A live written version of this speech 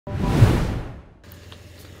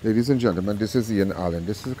Ladies and gentlemen, this is Ian Alleyne.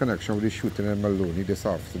 This is a connection with the shooting in Maloney this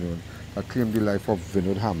afternoon that claimed the life of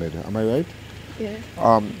Vinood Hamid. Am I right? Yeah.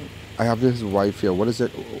 I have his wife here. What is it?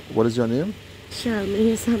 What is your name?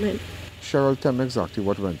 Cheryl Hamid. Cheryl, tell me exactly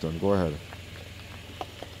what went on. Go ahead.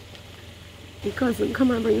 My cousin come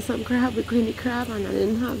and bring some crab. We clean the crab and I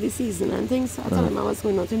didn't have the season and things. So I told him I was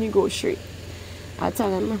going out in the grocery. I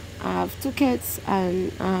tell him I have 2 kids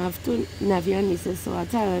and I have 2 nephews and nieces. So I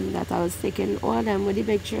tell him that I was taking all of them with the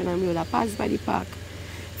big train and we would have passed by the park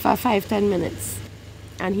for 5-10 minutes.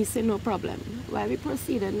 And he said no problem. While we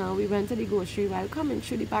proceeded now, we went to the grocery. While coming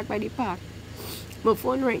through the park by the park, my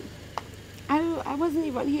phone rang. I wasn't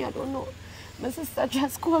even here, I don't know. My sister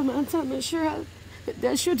just called me and told me, Cheryl,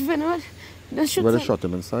 they shoot Vinood. Where they shot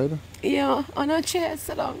him inside? Yeah, on a chair,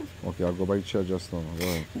 sit down. Okay, I'll go by the chair just now. Go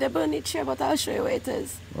ahead. They burned the chair, but I'll show you where it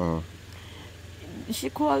is. She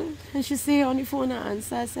called and she say on the phone and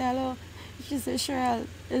answer. I say, hello. She said, Cheryl,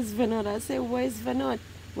 it's Vinood. I say, where is Vinood?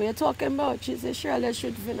 What you talking about? She said, Cheryl, they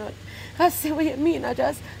shoot Vinood. I say, what you mean? I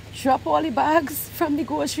just drop all the bags from the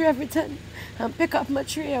grocery, everything, and pick up my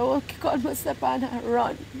tray. I will kick out my step and I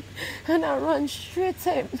run. And I run straight to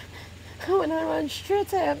him. And when I run straight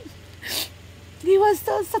to him, he was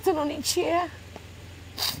still sitting on the chair.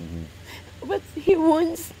 But he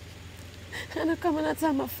wounds. And I come and I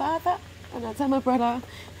tell my father, and I tell my brother,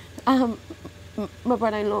 my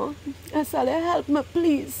brother-in-law, I said, help me,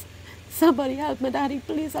 please. Somebody help me, Daddy,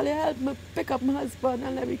 please. Help me pick up my husband.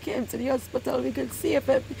 And then we came to the hospital. We could save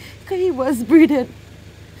him because he was breathing.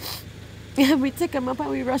 And we take him up and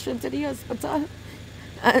we rush him to the hospital.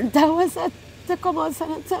 And that was it. They come outside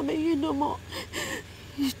and tell me, you know more.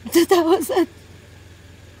 That was it.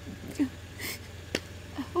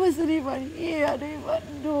 I wasn't even here. I didn't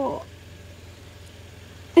even know.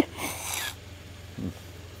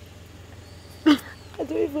 I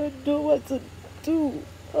don't even know what to do,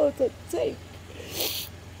 how to take.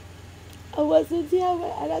 I wasn't here,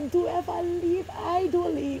 and I don't ever leave. I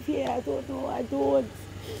don't leave here. I don't know. I don't.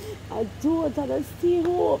 And I stay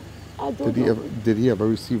home. I don't know. Did he ever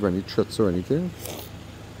receive any threats or anything?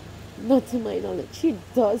 Not to my knowledge. He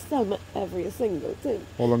does tell me every single thing.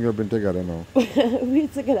 How long you have been together now? We're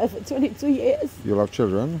together for 22 years. You have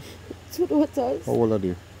children? 2 daughters. How old are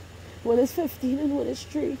they? One is 15 and one is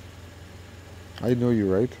 3. I know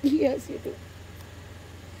you, right? Yes, you do.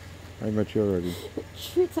 I met you already.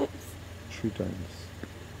 3 times. 3 times.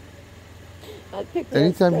 I picked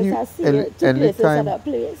anytime he, I see you 2 places at that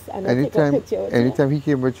place, and I take a picture with anytime he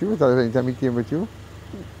came with you? Was that anytime he came with you?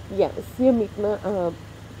 Yes, you meet me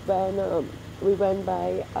when we went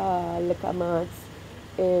by liquor marts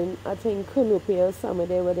in, I think, Kunupi or somewhere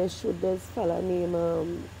there where they shoot this fella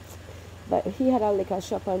named, but he had a liquor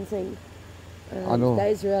shop and thing. I know. That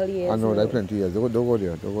Israeli. I know, that plenty years. Don't go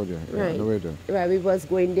there. Don't go there. Right. No way there. Right, we was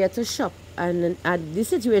going there to shop, and this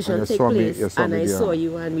situation take place, and I saw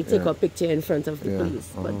you, and we take a picture in front of the place.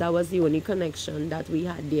 But that was the only connection that we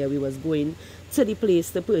had there. We was going to the place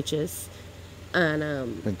to purchase, and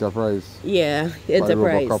Enterprise. Yeah,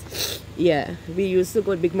 Enterprise. Yeah, we used to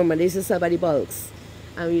go to Big Mama. They used to sell by the bulks.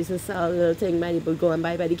 And we used to sell little thing by the, go and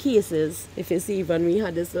buy by the cases. If you see, even we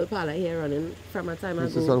had this little parlor here running from a time ago. We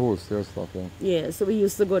used to sell wholesale stuff, yeah. Yeah, so we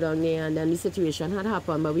used to go down there, and then the situation had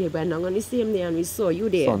happened, but we went down on the same day and we saw you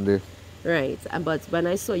there. Sunday. Right, but when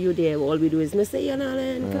I saw you there, all we do is, Mr. Ian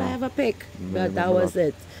Alleyne, can I have a pic? But that was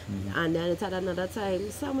it. And then it had another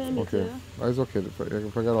time, somewhere meet you. It's okay,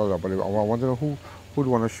 forget all that, but I want to know who would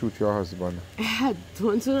want to shoot your husband? I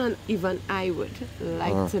don't know, even I would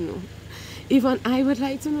like to know. Even I would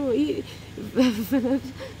like to know, he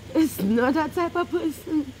is not that type of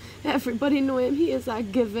person. Everybody know him. He is a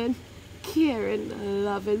giving, caring,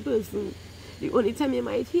 loving person. The only time you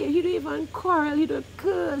might hear, he don't even quarrel, he don't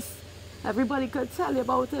curse. Everybody could tell you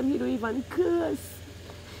about him, he don't even curse.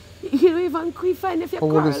 He don't even find if you're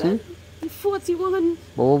quarreling. How old is he? 41.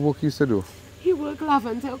 But what work he used to do? He worked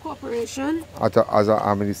Lavender Corporation. As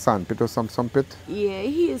a sandpit or some pit? Yeah,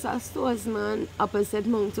 he is a stores man opposite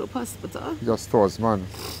Mount Hope Hospital. He's a stores man.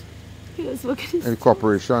 He was working in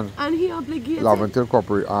corporation. And he obligated. Lavender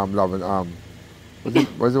Corporation.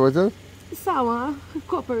 Was it? Sour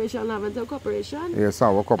Corporation, Lavender Corporation. Yeah,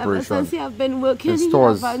 Sour Corporation. Ever since he have been working in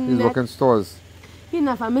stores. He's working stores. He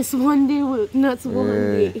never missed one day work. Not one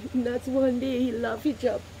day. Not one day. He loved his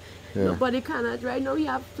job. Yeah. Nobody cannot. Right now, he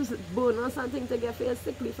have to burn or something to get for a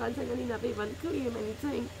sick leave and he never even claim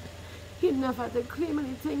anything. He never had to claim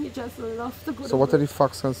anything. He just loved to go So what are the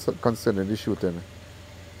facts concerning the shooting?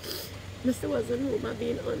 Mr. wasn't home, I'm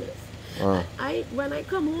being honest. When I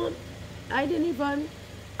come home, I don't even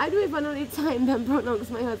know the time them pronounce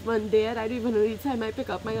my husband dead. I don't even know the time I pick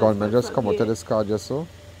up my husband. Gunman just come out of this car just so?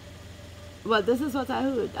 Well, this is what I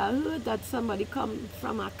heard. I heard that somebody come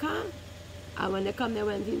from a car, and when they come, they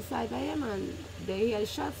went inside by him, and they hear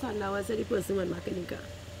shots, and that was the person went back in the car.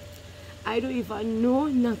 I don't even know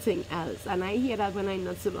nothing else, and I hear that when I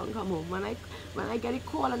not so long come home. When I get a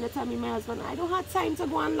call and they tell me my husband, I don't have time to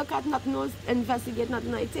go and look at nothing, no, investigate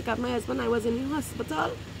nothing. I take up my husband. I was in the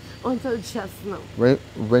hospital until just now.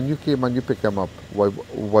 When you came and you picked him up,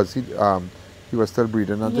 was he? He was still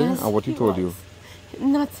breathing, nothing, Yes, and what he told you?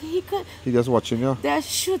 Nothing. He could. He just watching you. They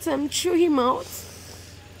shoot him through his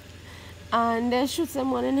mouth, and they shoot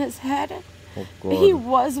him one in his head. Oh God. He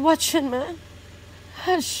was watching me.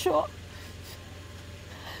 I'm sure.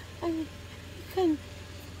 And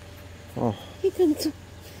he can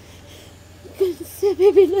say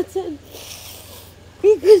baby nothing.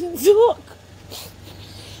 He can talk.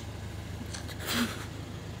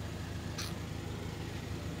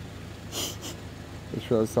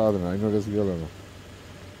 It's real sad, I know this girl.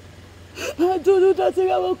 I don't do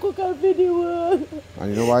nothing. I will cook a video.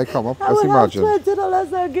 And you know why I come up? I Just will imagine. have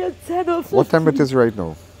 $20 I get 10 or 15. What time it is right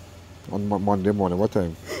now? On Monday morning, what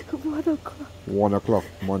time? 1 o'clock. 1 o'clock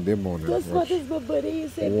Monday morning. That's what is my buddy. He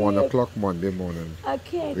said 1 o'clock Monday morning. I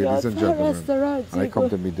can't go Ladies to and a gentlemen, restaurant. I come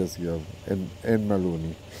to meet this girl in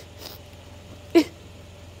Maloney.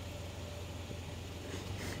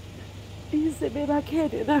 He said, babe, I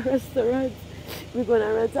can't in a restaurant. We're going to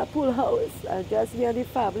rent a pool house. And just me and the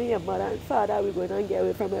family, and mother and father, we're going to get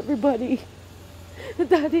away from everybody.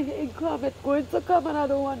 Daddy ain't come. It's going to come and I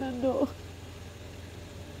don't want to know.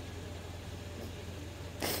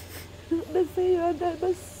 They say you and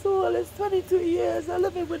my soul is 22 years. I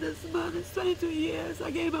live with this man. It's 22 years.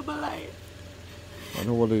 I gave him my life. I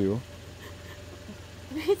know, what are you?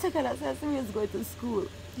 He took it as he was going to school.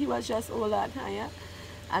 He was just older and higher.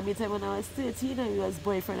 I met him when I was 13 and we was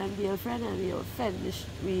boyfriend and girlfriend, and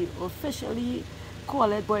we officially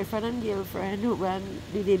call it boyfriend and girlfriend when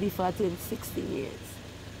the day before I turned 16 years.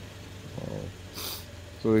 Oh.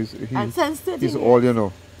 So he's years, all you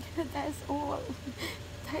know. That's all.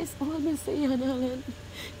 That's all, Mr. Ian Alleyne.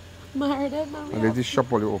 Married him And they just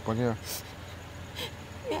shop all you open here.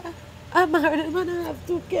 Yeah. I married him and I have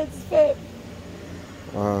 2 kids, babe.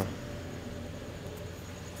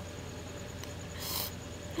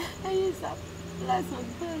 He's a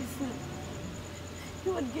pleasant person. He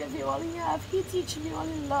would give you all he have. He teach me all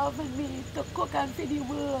he love and me to cook and feed the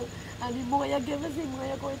world. And the more you give us, the more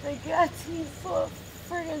you're going to get. He's so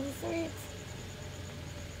friggin' sweet.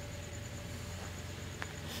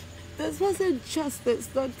 This wasn't justice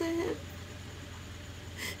done to him.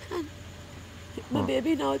 And my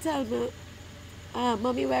baby now tell me,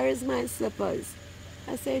 Mommy, where is my slippers?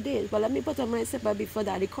 I say, this, but let me put on my slipper before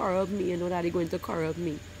Daddy corrupt me. You know Daddy going to corrupt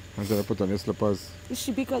me. And then I put on your slippers.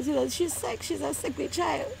 Because she's sick. She's a sickly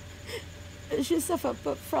child. She suffered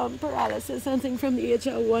from paralysis, something from the age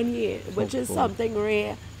of 1 year, which is something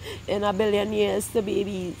rare in a billion years to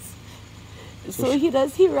babies. So he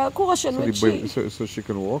does real caution with she. So she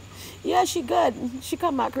can walk? Yeah, she good. She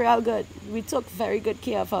come back real good. We took very good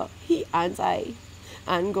care of her. He and I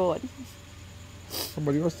and God.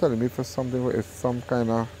 Somebody was telling me for something with some kind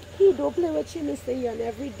of... He don't play with she, Mr. Ian.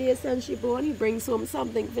 Every day since she born, he brings home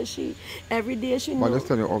something for she. Every day she knows. But let's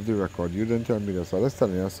tell you off the record. You didn't tell me this. So let's tell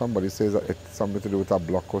you, somebody says that it's something to do with a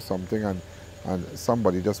block or something, and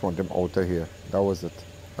somebody just want him out of here. That was it.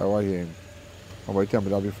 That was him. Somebody tell me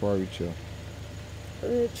that before I reach here.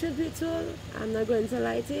 Truth be told, I'm not going to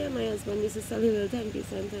lie to you. My husband used to sell his little 10-piece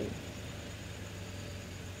thing.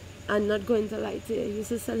 I'm not going to lie to you. He used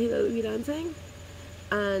to sell his little weed and thing.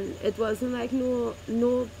 And it wasn't like no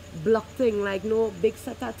block thing, like no big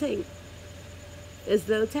set of thing. It's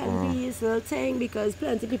little 10-piece, little thing, because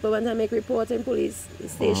plenty of people when they make report in police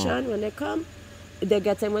station, when they come, they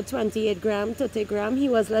get him with 28 gram, 30 gram. He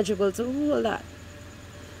was eligible to hold that.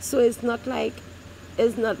 So it's not like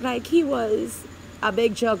he was a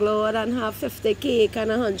big juggler and have 50 cake and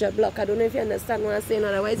 100 block. I don't know if you understand what I'm saying.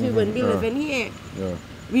 Otherwise, we wouldn't be living here. Yeah.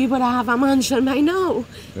 We would have a mansion by now.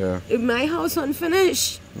 Yeah. If my house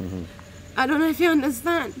unfinished. I don't know if you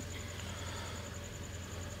understand.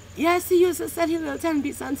 Yes, he used to sell his little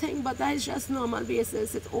 10-piece and thing, but that is just normal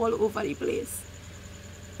basis. It's all over the place.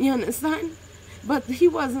 You understand? But he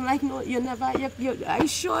wasn't like, no, I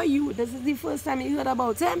assure you, this is the first time you heard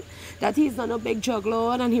about him, that he's not a big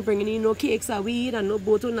juggler and he bringing in no cakes or weed and no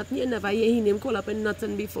boat or nothing. You never hear his name call up in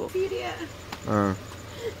nothing before. Things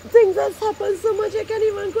that's happened so much, I can't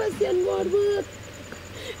even question God word.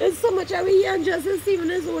 It's so much I hear, and just as Stephen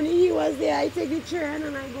is only he was there, I take the train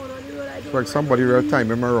and I go on the road. I don't like somebody real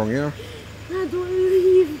time, am I wrong, yeah? I don't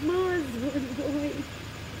leave my husband going.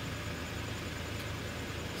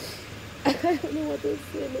 I don't know what to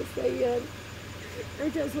say, Mr. Ian. I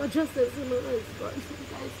just want justice in my life.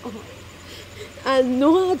 And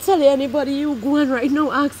no, I'll tell you, anybody you go and right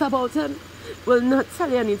now ask about him will not tell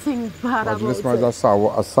you anything bad about this it. man is a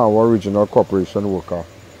San Juan Regional Corporation worker.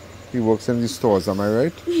 He works in the stores, am I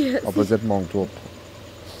right? Yes. Opposite Mount Hope.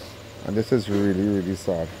 And this is really, really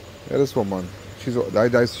sad. Yeah, this woman, she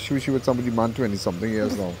with somebody man 20-something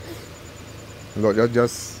years now. Look, you're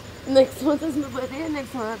just... Next month is my birthday,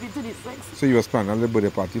 next month will be 26. So you was planning a little birthday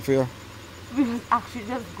party for you? We was actually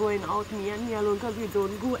just going out, me and he alone, because we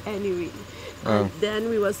don't go anyway. And then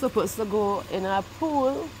we were supposed to go in a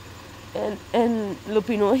pool. And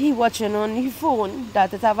Lupino, he watching on his phone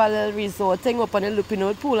that it have a little resort thing up on the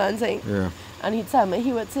Lupino pool and thing. Yeah. And he told me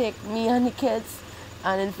he would take me and the kids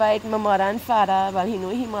and invite my mother and father, but he know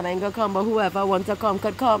his mother ain't gonna come, but whoever wants to come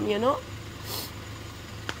could come, you know.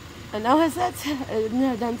 And now I said,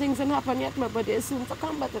 them things don't happen yet, my birthday is soon to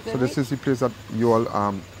come, but so this is the place that you all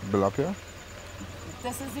build up here?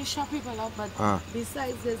 This is the shop we build up, but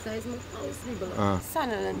besides this, there is my house we build up.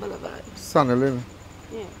 Sanderling Boulevard. Sanderling?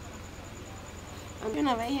 Yeah. And you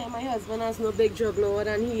never hear my husband has no big job load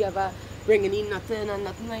and he ever bringing in nothing and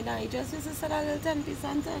nothing like that. He just used to set a little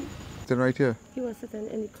 10% in. Sitting right here? He was sitting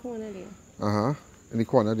in the corner there. In the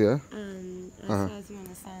corner there? And as you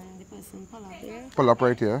understand, the person pull up there. Pull up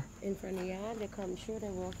right here? In front of the yard, they come through, they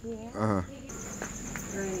walk here.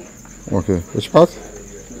 Right. Okay. Which part? He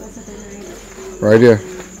was sitting right here?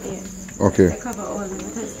 Yes. Okay. They cover all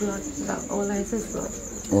with his blood, all is his blood.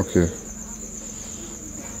 Okay.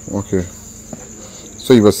 Okay.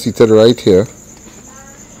 So he was seated right here.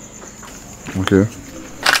 Okay.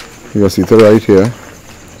 He was seated right here.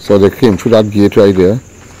 So they came through that gate right there.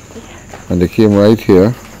 And they came right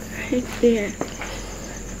here. Right there.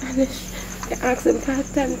 And they asked him for a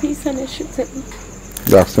 10-piece and they shoot him.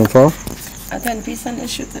 They asked him for? A 10-piece and they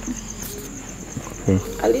shoot him. Okay.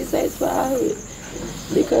 At least that's why I heard.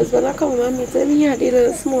 Because when I come and meet him, he had a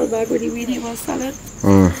little small bag with the weed he was selling.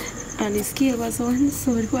 And the scale was on,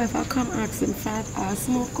 so whoever come ask him for a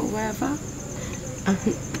smoke or whatever, and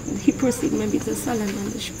he proceeded maybe to sell him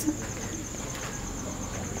and they shoot him.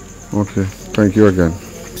 Okay, thank you again.